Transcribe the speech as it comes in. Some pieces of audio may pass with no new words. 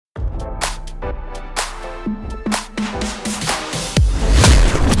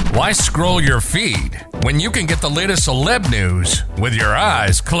Why scroll your feed when you can get the latest celeb news with your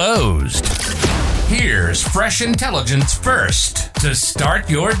eyes closed? Here's fresh intelligence first to start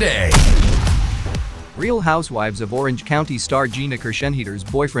your day. Real Housewives of Orange County star Gina Kirschenheiter's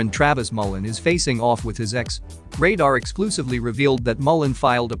boyfriend Travis Mullen is facing off with his ex. Radar exclusively revealed that Mullen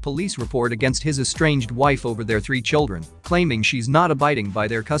filed a police report against his estranged wife over their 3 children, claiming she's not abiding by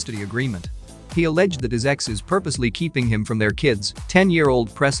their custody agreement. He alleged that his ex is purposely keeping him from their kids,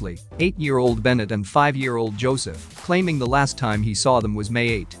 10-year-old Presley, 8-year-old Bennett and 5-year-old Joseph, claiming the last time he saw them was May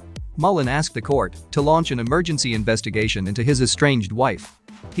 8. Mullen asked the court to launch an emergency investigation into his estranged wife.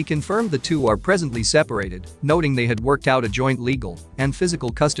 He confirmed the two are presently separated, noting they had worked out a joint legal and physical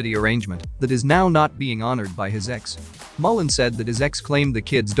custody arrangement that is now not being honored by his ex. Mullen said that his ex claimed the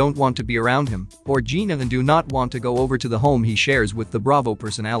kids don't want to be around him or Gina and do not want to go over to the home he shares with the Bravo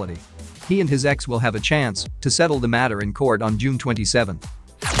personality. He and his ex will have a chance to settle the matter in court on June 27th.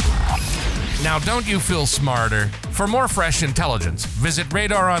 Now, don't you feel smarter? For more fresh intelligence, visit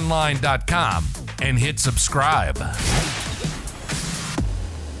radaronline.com and hit subscribe.